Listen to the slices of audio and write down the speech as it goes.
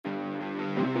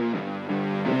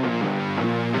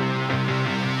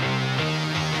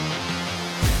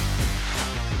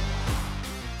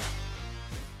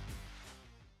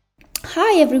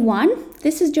Hi everyone,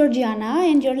 this is Georgiana,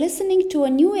 and you're listening to a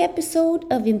new episode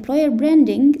of Employer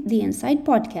Branding, the Inside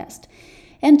Podcast.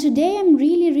 And today I'm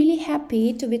really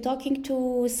happy to be talking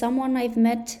to someone I've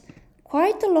met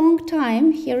quite a long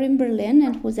time here in Berlin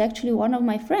and who's actually one of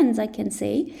my friends, I can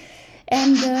say.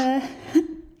 And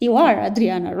you are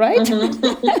Adriana, right?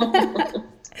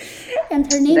 And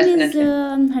Definitely.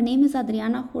 her name is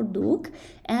Adriana Horduk,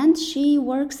 and she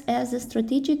works as a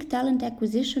strategic talent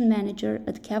acquisition manager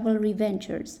at Cavalry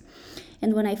Ventures.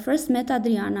 And when I first met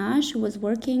Adriana, she was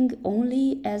working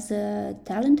only as a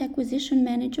talent acquisition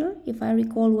manager, if I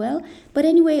recall well. But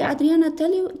anyway, Yeah. Adriana,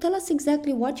 tell us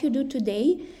exactly what you do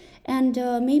today, and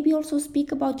maybe also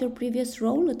speak about your previous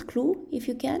role at Clue, if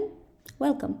you can.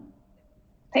 Welcome.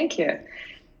 Thank you.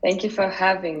 Thank you for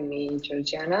having me,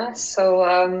 Georgiana.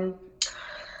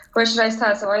 Where should I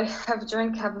start? So, I have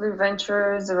joined Cavalry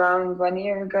Ventures around 1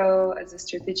 year ago as a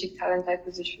strategic talent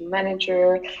acquisition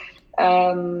manager.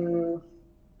 Um,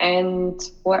 and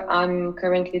what I'm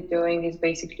currently doing is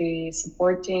basically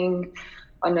supporting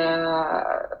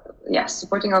our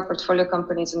portfolio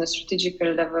companies on a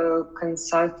strategical level,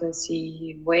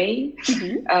 consultancy way,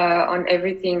 on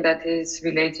everything that is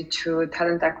related to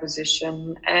talent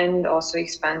acquisition, and also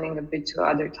expanding a bit to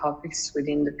other topics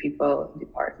within the people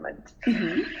department.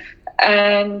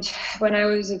 And when I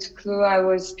was at Clue, I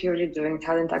was purely doing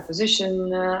talent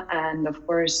acquisition, and of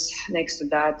course, next to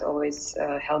that, always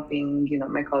helping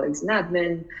my colleagues in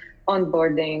admin,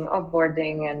 onboarding,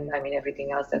 offboarding, and I mean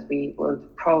everything else that we will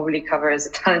probably cover as a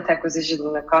talent acquisition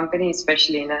in a company,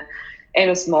 especially in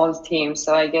a small team.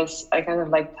 So I guess I kind of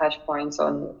like touch points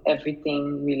on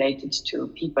everything related to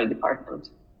people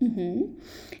department.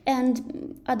 And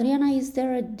Adriana, is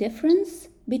there a difference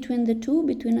between the two,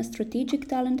 between a strategic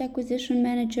talent acquisition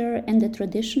manager and a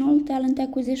traditional talent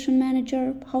acquisition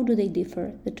manager? How do they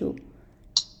differ, the two?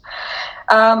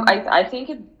 I think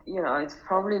it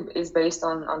probably is based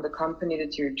on the company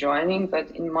that you're joining, but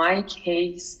in my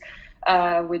case,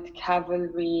 with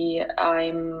Cavalry,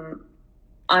 I'm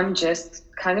just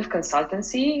kind of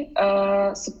consultancy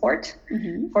support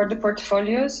for the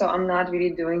portfolio. So I'm not really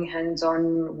doing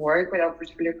hands-on work with our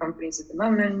portfolio companies at the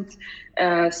moment,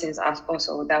 since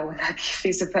also that would not be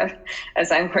feasible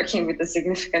as I'm working with a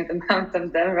significant amount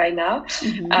of them right now.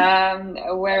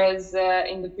 Whereas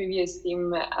in the previous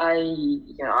team, I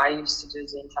used to do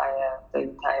the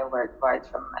entire work right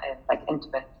from like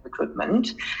end-to-end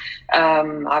recruitment,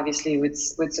 obviously with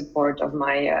support of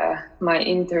my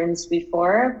interns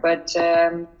before, but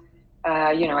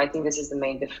I think this is the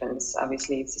main difference.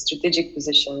 Obviously, it's a strategic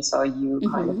position, so you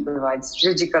kind of provide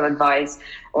strategical advice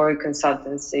or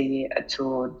consultancy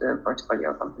to the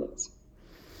portfolio companies.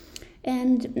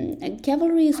 And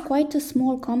Cavalry is quite a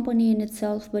small company in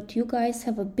itself, but you guys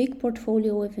have a big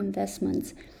portfolio of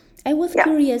investments. I was Yeah.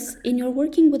 curious, in your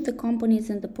working with the companies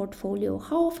in the portfolio,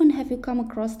 how often have you come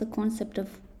across the concept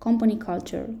of company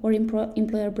culture or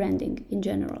employer branding in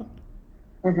general?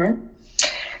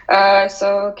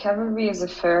 So Cavalry as a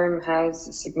firm has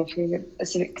a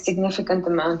significant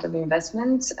amount of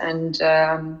investments, and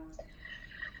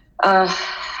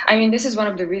I mean, this is one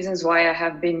of the reasons why I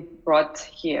have been brought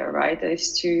here, right?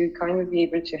 Is to kind of be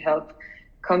able to help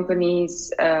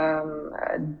companies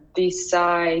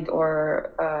decide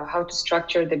or how to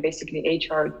structure the basically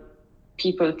HR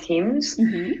people teams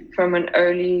from an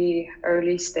early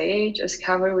stage, as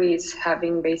Cavalry is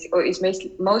having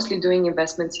mostly doing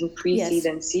investments in pre-seed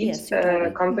Yes, and seed yes, you told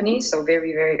me. companies, so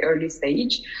very early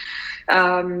stage.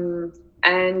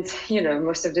 And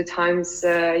most of the times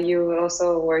you will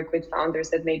also work with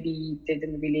founders that maybe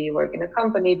didn't really work in a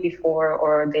company before,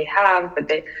 or they have, but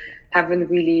they haven't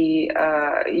really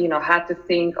had to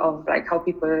think of like how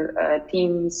people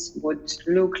teams would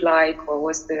look like, or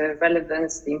what's the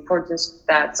relevance, the importance of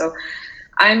that. So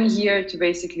I'm here to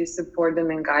basically support them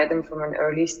and guide them from an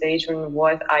early stage on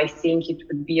what I think it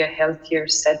would be a healthier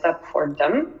setup for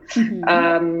them,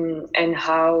 and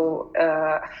how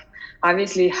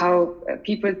obviously how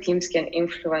people teams can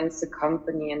influence the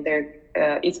company and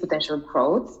its potential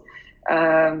growth.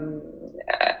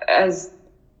 As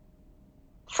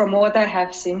from what I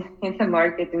have seen in the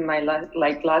market in my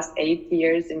last 8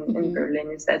 years in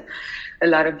Berlin, is that a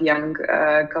lot of young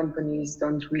companies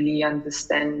don't really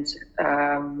understand,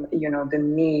 the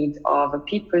need of a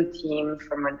people team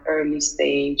from an early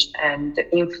stage and the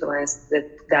influence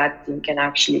that team can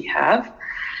actually have.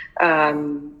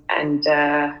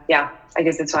 I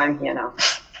guess that's why I'm here now.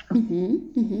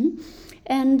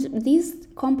 And these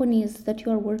companies that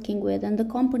you are working with and the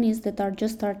companies that are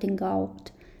just starting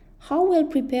out, how well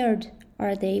prepared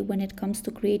are they when it comes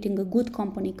to creating a good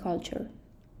company culture?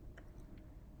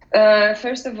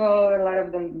 First of all, a lot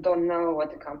of them don't know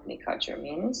what the company culture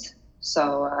means.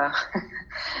 So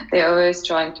they're always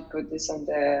trying to put this on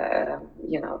the,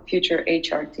 future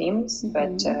HR teams.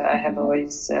 But I have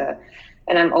always,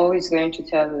 and I'm always going to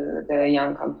tell the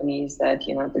young companies that,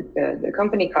 the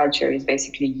company culture is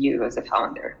basically you as a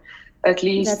founder, at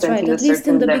least That's right. until a At least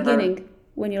in certain the level. beginning,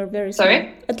 when you're very small.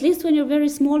 Sorry? At least when you're very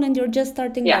small and you're just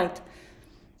starting Yeah. out.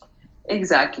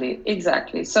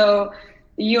 Exactly. So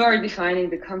you are defining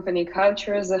the company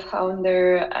culture as a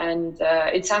founder, and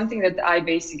it's something that I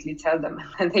basically tell them,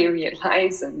 and they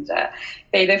realize, and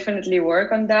they definitely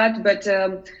work on that. But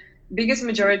biggest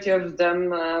majority of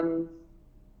them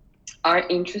are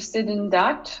interested in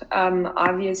that.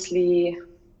 Obviously,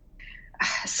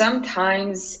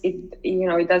 sometimes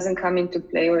it doesn't come into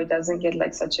play, or it doesn't get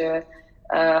like such a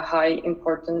high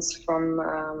importance from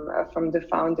the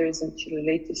founders until a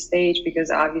later stage,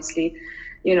 because obviously,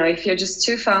 if you're just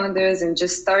two founders and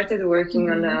just started working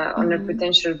on a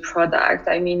potential product,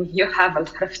 I mean, you have a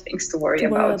lot of things to worry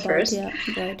about first. Yeah,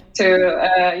 right.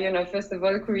 To first of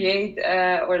all, create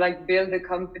or like build a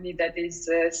company that is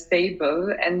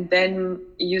stable, and then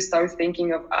you start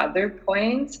thinking of other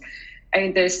points. I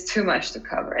mean, there's too much to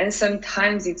cover. And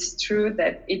sometimes it's true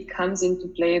that it comes into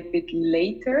play a bit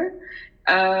later.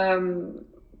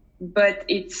 But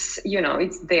it's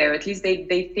there. At least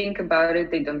they think about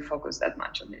it. They don't focus that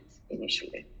much on it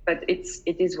initially. But it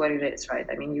is what it is, right?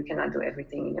 I mean, you cannot do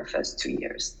everything in your first 2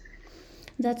 years.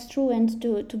 That's true. And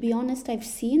to be honest, I've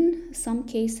seen some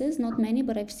cases, not many,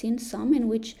 but I've seen some in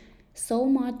which so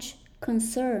much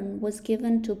concern was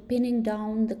given to pinning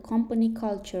down the company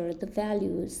culture, the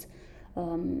values,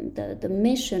 the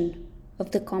mission of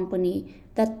the company,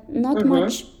 that not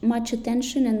much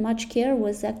attention and much care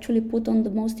was actually put on the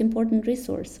most important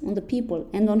resource, on the people,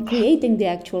 and on creating the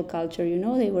actual culture.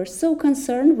 They were so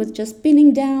concerned with just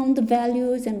pinning down the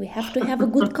values, and we have to have a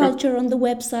good culture on the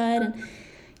website. And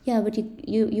yeah, but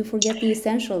you forget the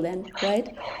essential then,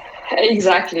 right?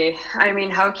 Exactly. I mean,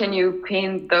 how can you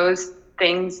pin those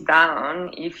things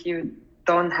down if you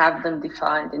don't have them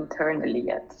defined internally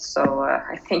yet? So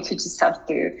I think you just have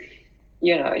to,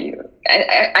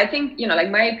 I think, like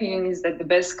my opinion is that the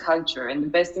best culture and the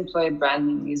best employer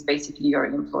branding is basically your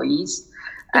employees.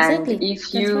 Exactly. And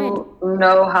if you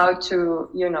know how to,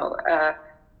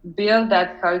 build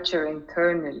that culture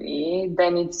internally,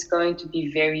 then it's going to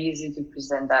be very easy to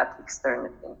present that externally.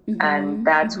 And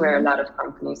that's where a lot of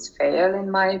companies fail,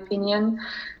 in my opinion.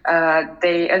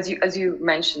 They, as you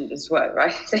mentioned as well,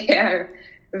 right? They are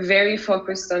very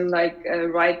focused on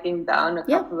writing down a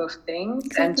couple of things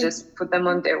and just put them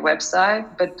on their website.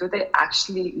 But do they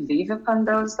actually live upon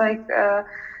those,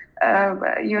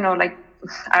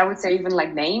 I would say even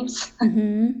like names?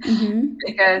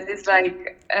 Because it's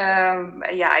like,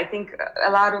 I think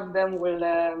a lot of them will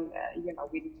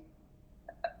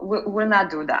not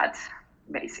do that,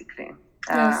 basically.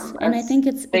 Yes, and I think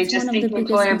it's they just one of the think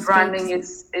biggest employer mistakes. branding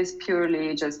is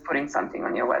purely just putting something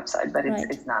on your website, but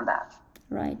it's not that.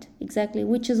 Right, exactly.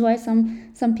 Which is why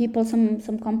some people, some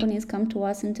companies come to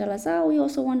us and tell us, we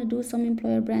also want to do some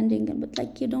employer branding,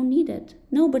 but you don't need it.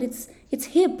 No, but it's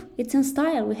hip, it's in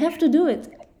style. We have to do it.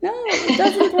 No, it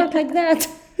doesn't work like that.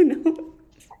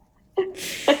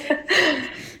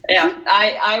 Yeah,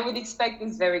 I would expect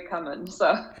it's very common.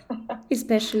 So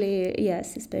especially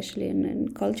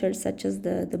in cultures such as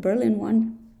the Berlin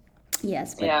one.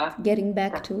 Yes, but getting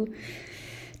back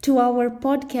to our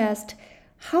podcast,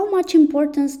 how much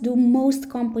importance do most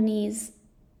companies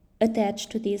attach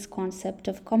to this concept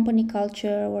of company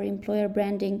culture or employer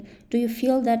branding? Do you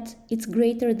feel that it's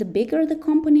greater the bigger the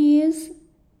company is?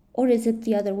 Or is it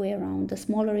the other way around? The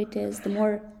smaller it is, the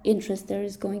more interest there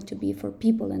is going to be for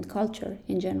people and culture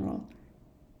in general?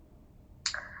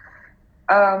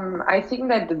 I think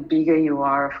that the bigger you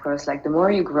are, of course, the more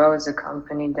you grow as a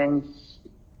company, then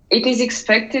it is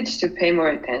expected to pay more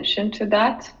attention to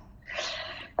that.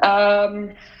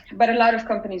 But a lot of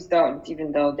companies don't,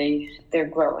 even though they're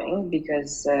growing,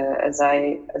 because as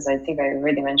I think I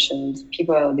already mentioned,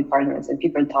 people departments and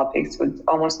people topics would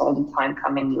almost all the time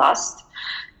come in last,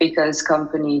 because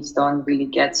companies don't really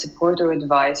get support or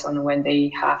advice on when they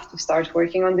have to start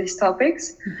working on these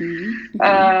topics.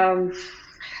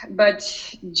 But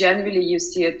generally, you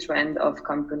see a trend of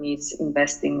companies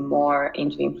investing more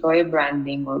into employer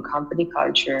branding or company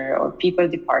culture or people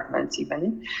departments,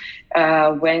 even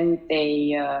when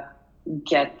they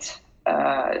get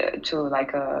to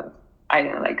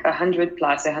 100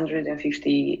 plus,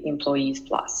 150 employees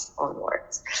plus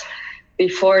onwards.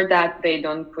 before that, they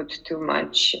don't put too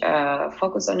much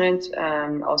focus on it.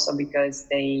 Also because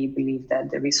they believe that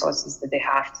the resources that they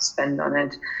have to spend on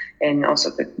it, and also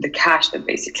the cash that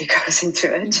basically goes into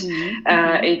it,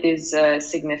 it is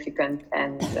significant,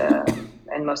 and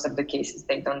most of the cases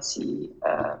they don't see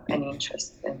any interest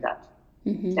in that.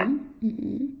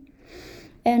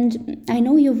 And I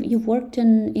know you've worked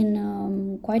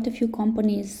in quite a few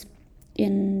companies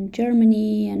in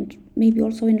Germany and maybe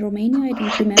also in Romania. I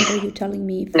don't remember you telling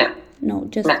me.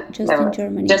 Just in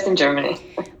Germany. Just in Germany.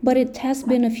 But it has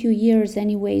been a few years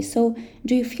anyway. So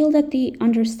do you feel that the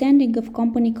understanding of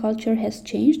company culture has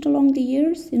changed along the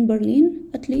years in Berlin,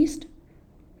 at least?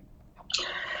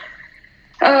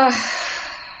 I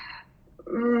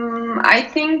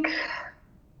think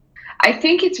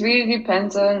it really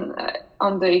depends on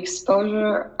the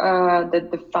exposure that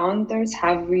the founders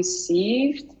have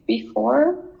received before.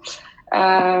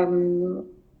 I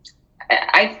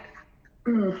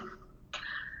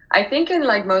think in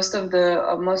like most of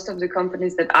the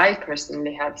companies that I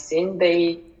personally have seen,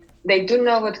 they do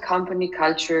know what company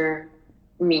culture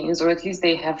means, or at least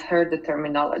they have heard the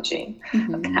terminology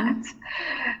of that.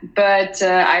 But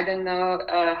I don't know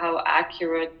how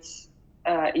accurate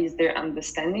is their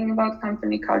understanding about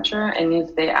company culture, and if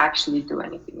they actually do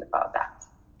anything about that.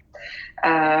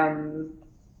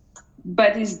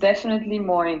 But it's definitely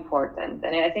more important,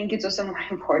 and I think it's also more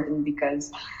important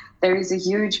because there is a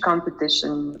huge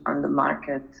competition on the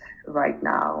market right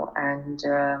now, and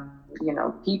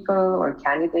people or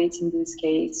candidates in this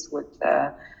case would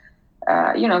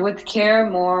care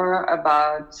more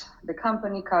about the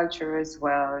company culture as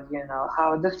well.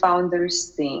 How the founders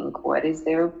think, what is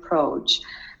their approach.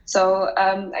 So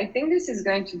I think this is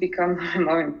going to become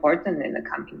more important in the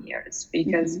coming years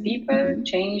because people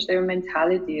change their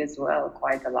mentality as well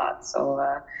quite a lot. So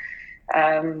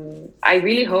I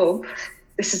really hope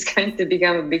this is going to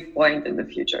become a big point in the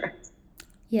future.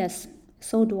 Yes,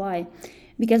 so do I.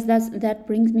 Because that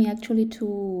brings me actually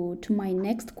to my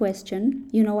next question.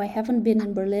 I haven't been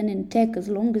in Berlin in tech as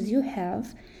long as you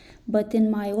have, but in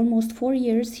my almost 4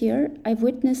 years here, I've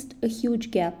witnessed a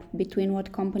huge gap between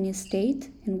what companies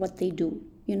state and what they do.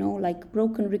 Like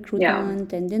broken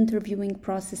recruitment and interviewing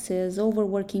processes,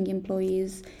 overworking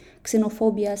employees,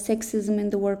 xenophobia, sexism in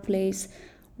the workplace.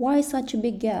 Why such a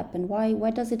big gap, and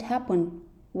why does it happen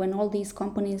when all these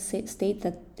companies state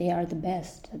that they are the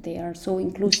best, that they are so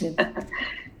inclusive?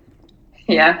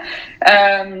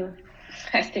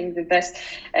 I think the best,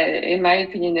 in my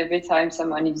opinion, every time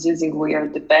someone is using "we are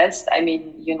the best," I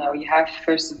mean, you have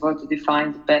first of all to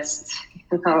define the best,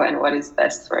 and what is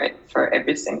best for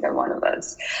every single one of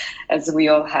us, as we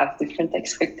all have different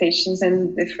expectations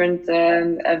and different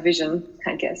vision,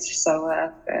 I guess. So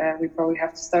we probably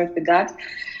have to start with that.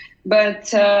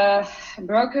 But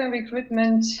broker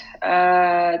recruitment,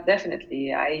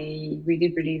 definitely. I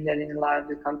really believe that in a lot of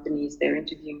the companies, their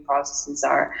interviewing processes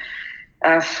are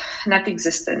not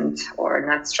existent or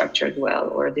not structured well,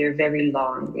 or they're very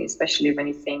long, especially when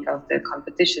you think of the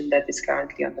competition that is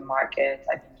currently on the market.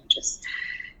 I mean,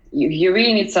 you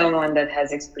really need someone that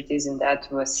has expertise in that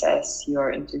to assess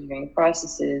your interviewing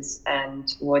processes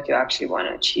and what you actually want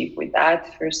to achieve with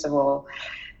that, first of all.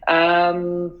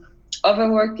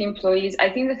 Overworked employees, I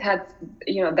think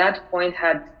that point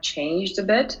had changed a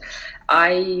bit.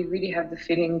 I really have the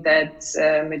feeling that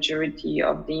majority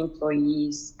of the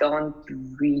employees don't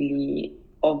really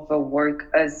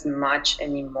overwork as much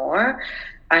anymore.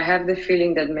 I have the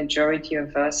feeling that majority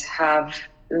of us have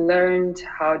learned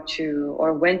how to,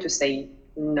 or when to say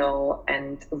no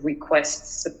and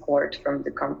request support from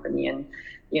the company, and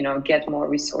get more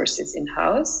resources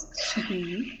in-house.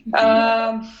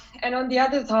 And on the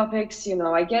other topics,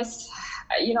 I guess,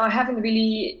 I haven't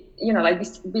really,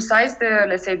 besides the,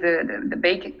 let's say, the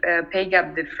pay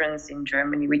gap difference in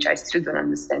Germany, which I still don't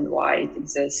understand why it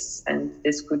exists, and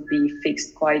this could be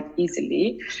fixed quite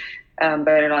easily.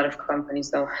 But a lot of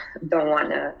companies don't want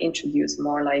to introduce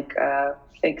more like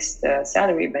fixed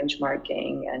salary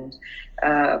benchmarking and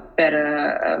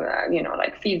better,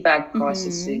 like feedback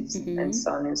processes and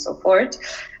so on and so forth.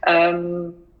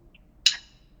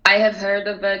 I have heard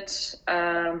of it,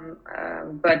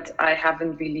 but I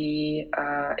haven't really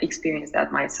experienced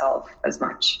that myself as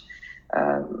much,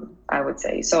 I would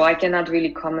say. So I cannot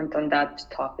really comment on that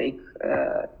topic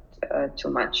too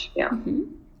much. Yeah.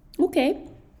 Okay.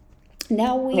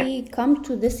 Now we come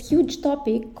to this huge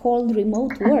topic called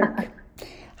remote work.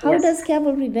 How does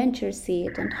Cavalry Ventures see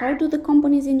it, and how do the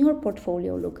companies in your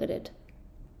portfolio look at it?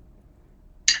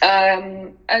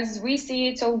 As we see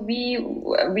it, so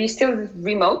we still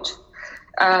remote.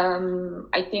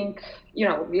 I think,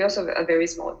 we also have a very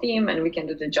small team, and we can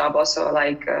do the job also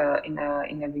like in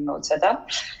a remote setup.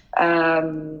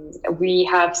 We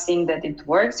have seen that it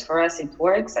works for us. It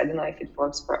works. I don't know if it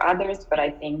works for others, but I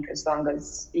think as long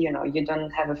as you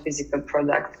don't have a physical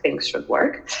product, things should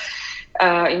work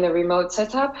in a remote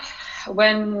setup.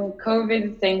 When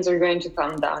COVID things are going to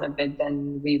calm down a bit,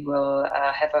 then we will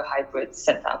have a hybrid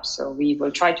setup. So we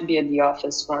will try to be at the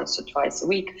office once or twice a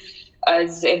week.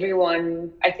 As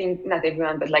everyone, I think not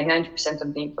everyone, but like 90%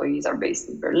 of the employees are based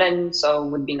in Berlin. So it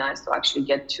would be nice to actually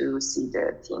get to see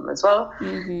the team as well.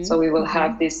 So we will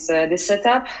have this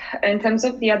setup. In terms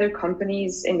of the other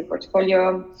companies in the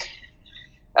portfolio,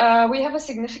 we have a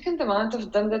significant amount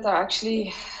of them that are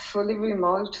actually fully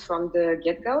remote from the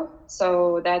get-go.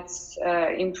 So that's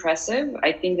impressive.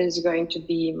 I think there's going to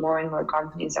be more and more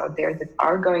companies out there that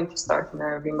are going to start in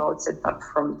a remote setup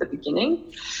from the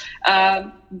beginning.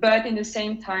 But in the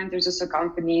same time, there's also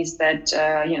companies that,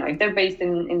 if they're based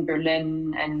in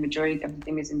Berlin and majority of the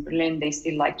team is in Berlin, they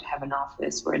still like to have an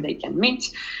office where they can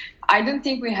meet. I don't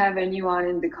think we have anyone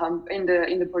in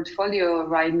the portfolio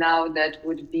right now that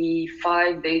would be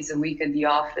 5 days a week at the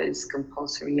office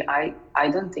compulsory. I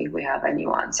don't think we have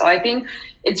anyone. So I think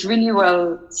it's really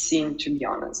well seen, to be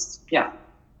honest. Yeah.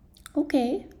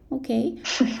 Okay.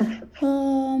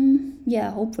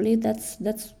 Yeah, hopefully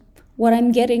that's what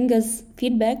I'm getting as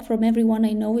feedback from everyone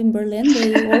I know in Berlin.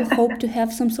 They all hope to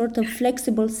have some sort of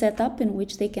flexible setup in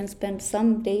which they can spend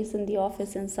some days in the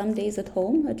office and some days at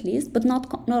home, at least. But not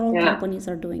all companies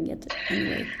are doing it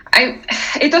anyway.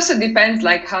 It also depends,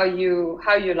 like how you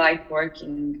like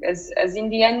working. As in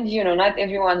the end, not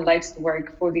everyone likes to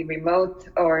work fully remote,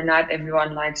 or not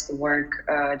everyone likes to work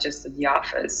just at the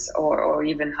office, or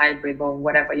even hybrid or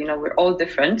whatever. We're all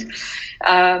different.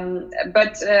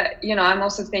 But I'm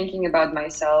also thinking about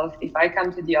myself. If I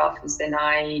come to the office, then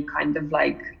I kind of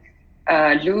like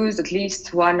lose at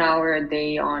least 1 hour a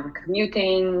day on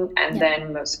commuting, and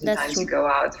then most of the times you go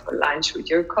out for lunch with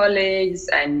your colleagues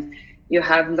and you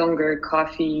have longer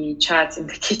coffee chats in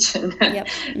the kitchen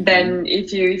than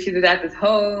if you do that at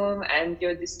home, and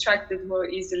you're distracted more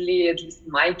easily, at least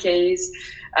in my case.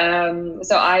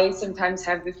 So I sometimes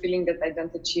have the feeling that I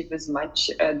don't achieve as much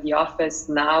at the office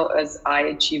now as I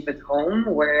achieve at home,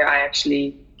 where I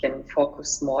actually can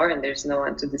focus more and there's no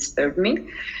one to disturb me.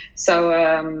 So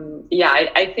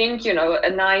I think a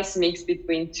nice mix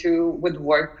between two would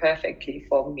work perfectly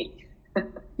for me.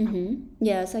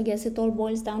 Yes, I guess it all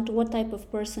boils down to what type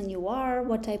of person you are,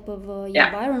 what type of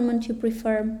environment you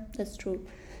prefer. That's true.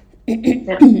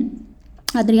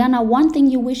 Adriana, one thing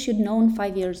you wish you'd known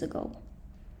 5 years ago?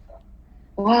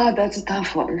 Wow, that's a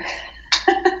tough one.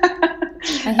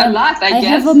 A lot, I guess. I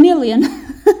have a million.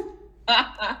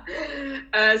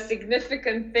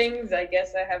 Significant things, I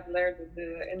guess, I have learned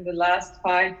in the last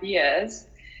 5 years.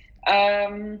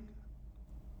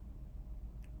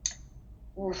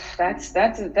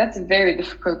 That's a very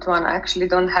difficult one. I actually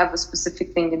don't have a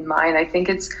specific thing in mind. I think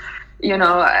it's,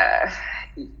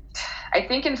 I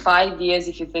think in 5 years,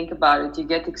 if you think about it, you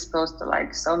get exposed to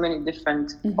like so many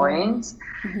different points.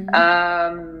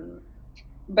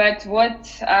 But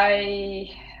what I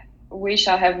wish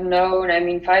I have known,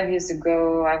 5 years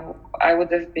ago, I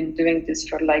would have been doing this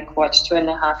for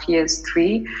 2.5 years,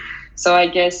 3. So I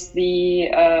guess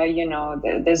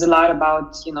there's a lot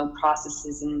about,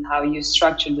 processes and how you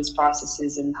structure these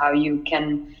processes and how you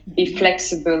can be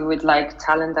flexible with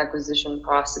talent acquisition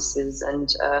processes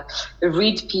and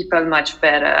read people much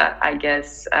better, I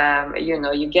guess.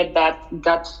 You get that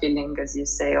gut feeling, as you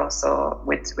say, also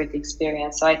with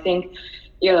experience. So I think,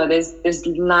 there's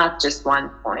not just one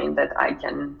point that I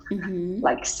can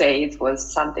say it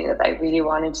was something that I really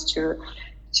wanted to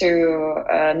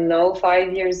know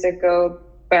 5 years ago,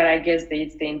 but I guess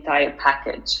it's the entire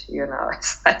package.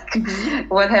 It's like,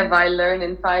 what have I learned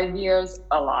in 5 years?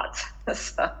 A lot.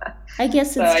 I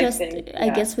guess I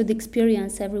guess with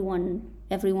experience, everyone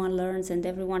learns, and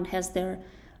everyone has their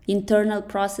internal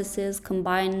processes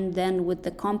combined then with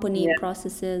the company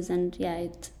processes, and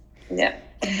it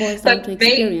boils down to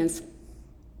experience.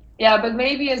 But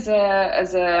maybe as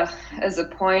a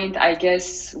point, I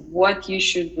guess what you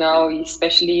should know,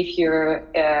 especially if you're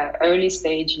early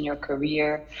stage in your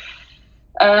career,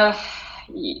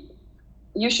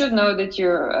 you should know that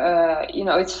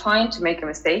it's fine to make a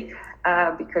mistake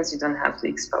because you don't have the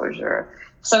exposure.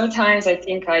 Sometimes I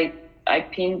think I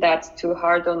pinned that too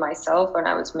hard on myself when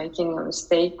I was making a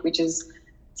mistake, which is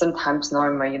sometimes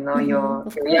normal. You're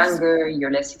younger,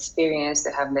 you're less experienced,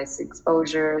 you have less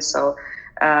exposure. So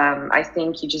I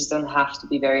think you just don't have to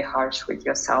be very harsh with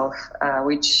yourself,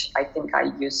 which I think I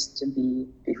used to be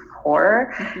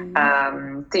before,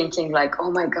 thinking like,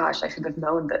 oh my gosh, I should have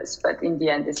known this. But in the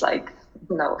end, it's like,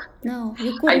 no, you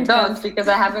I couldn't don't have. because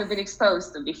I haven't been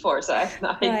exposed to before, so I have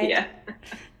no idea.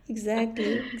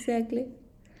 Exactly.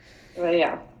 But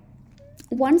yeah.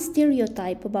 One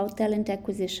stereotype about talent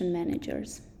acquisition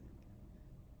managers.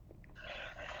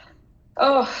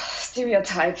 Oh,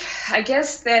 stereotype. I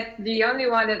guess that the only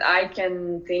one that I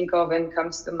can think of and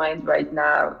comes to mind right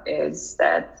now is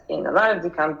that in a lot of the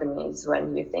companies,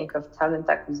 when you think of talent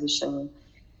acquisition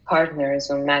partners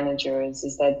or managers,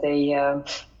 is that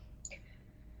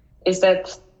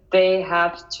they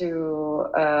have to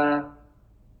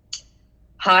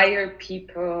hire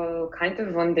people kind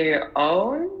of on their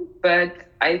own. But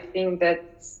I think that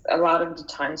a lot of the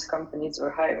times companies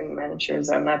or hiring managers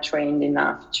are not trained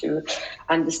enough to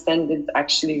understand that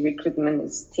actually recruitment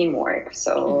is teamwork.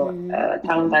 So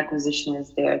talent acquisition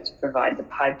is there to provide the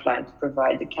pipeline, to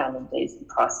provide the candidates, the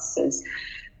processes,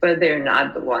 but they're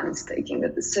not the ones taking the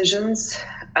decisions.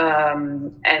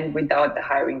 And without the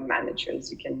hiring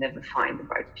managers, you can never find the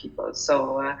right people.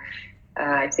 So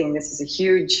I think this is a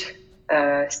huge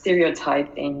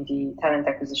stereotype in the talent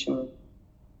acquisition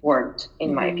world,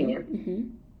 in my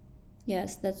opinion.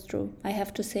 Yes, that's true. I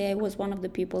have to say I was one of the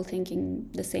people thinking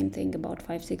the same thing about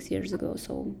 5-6 years ago,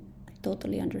 so I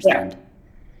totally understand.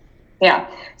 Yeah.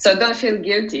 So don't feel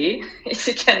guilty if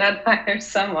you cannot hire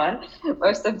someone.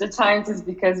 Most of the times it's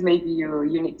because maybe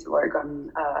you need to work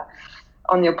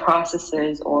on your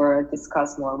processes or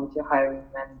discuss more with your hiring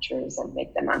managers and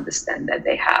make them understand that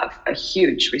they have a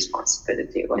huge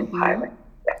responsibility when hiring.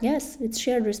 Yeah. Yes, it's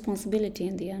shared responsibility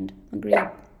in the end. Agree. Yeah.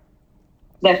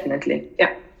 Definitely.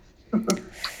 Yeah.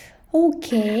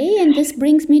 Okay, and this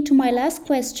brings me to my last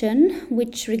question,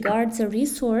 which regards a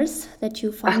resource that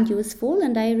you find useful.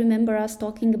 And I remember us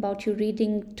talking about you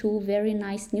reading 2 very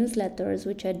nice newsletters,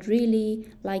 which I'd really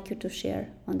like you to share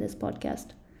on this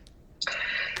podcast.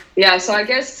 Yeah, so I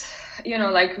guess,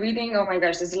 like reading, oh my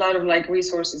gosh, there's a lot of like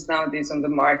resources nowadays on the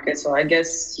market. So I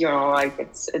guess, like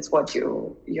it's what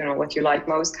what you like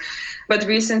most. But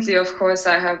recently, of course,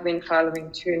 I have been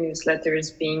following 2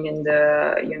 newsletters being in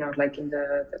the, in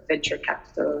the venture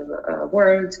capital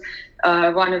world.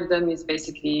 One of them is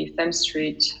basically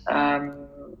FemStreet.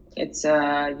 It's,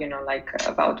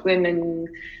 about women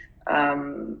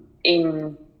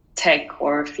in tech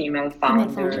or female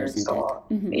founders. Or,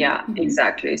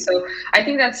 exactly. So I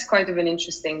think that's quite of an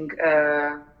interesting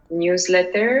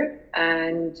newsletter.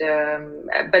 And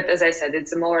but as I said,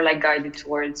 it's more like guided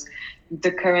towards the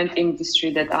current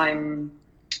industry that I'm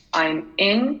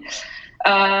in.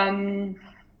 And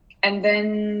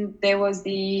then there was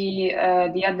the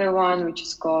other one, which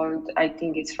is called, I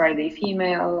think it's Friday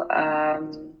Female.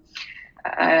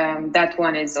 That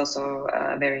one is also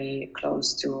very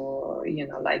close to,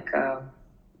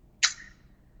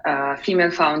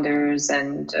 female founders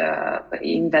and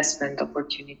investment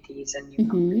opportunities and new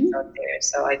companies out there.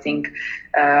 So I think,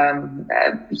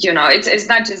 it's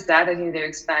not just that. I think they're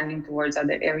expanding towards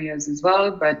other areas as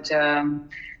well. But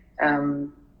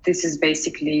this is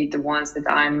basically the ones that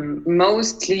I'm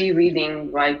mostly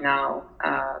reading right now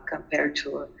compared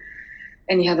to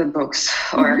any other books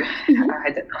or I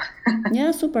don't know.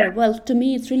 Yeah, super. Well, to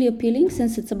me, it's really appealing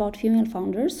since it's about female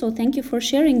founders. So thank you for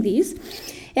sharing these.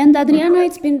 And Adriana,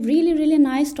 it's been really, really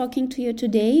nice talking to you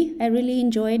today. I really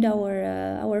enjoyed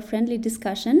our friendly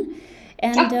discussion.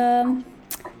 And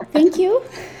thank you.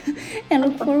 And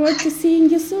look forward to seeing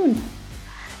you soon.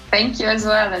 Thank you as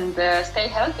well. And stay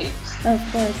healthy. Of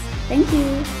course. Thank you.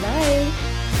 Bye.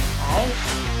 Bye.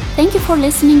 Thank you for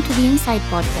listening to the Inside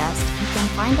Podcast. You can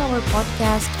find our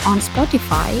podcast on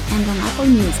Spotify and on Apple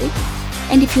Music.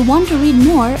 And if you want to read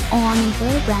more on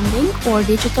employer branding or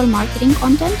digital marketing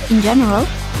content in general,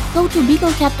 go to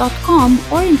beaglecat.com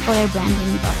or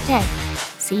employerbranding.tech.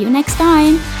 See you next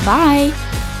time. Bye.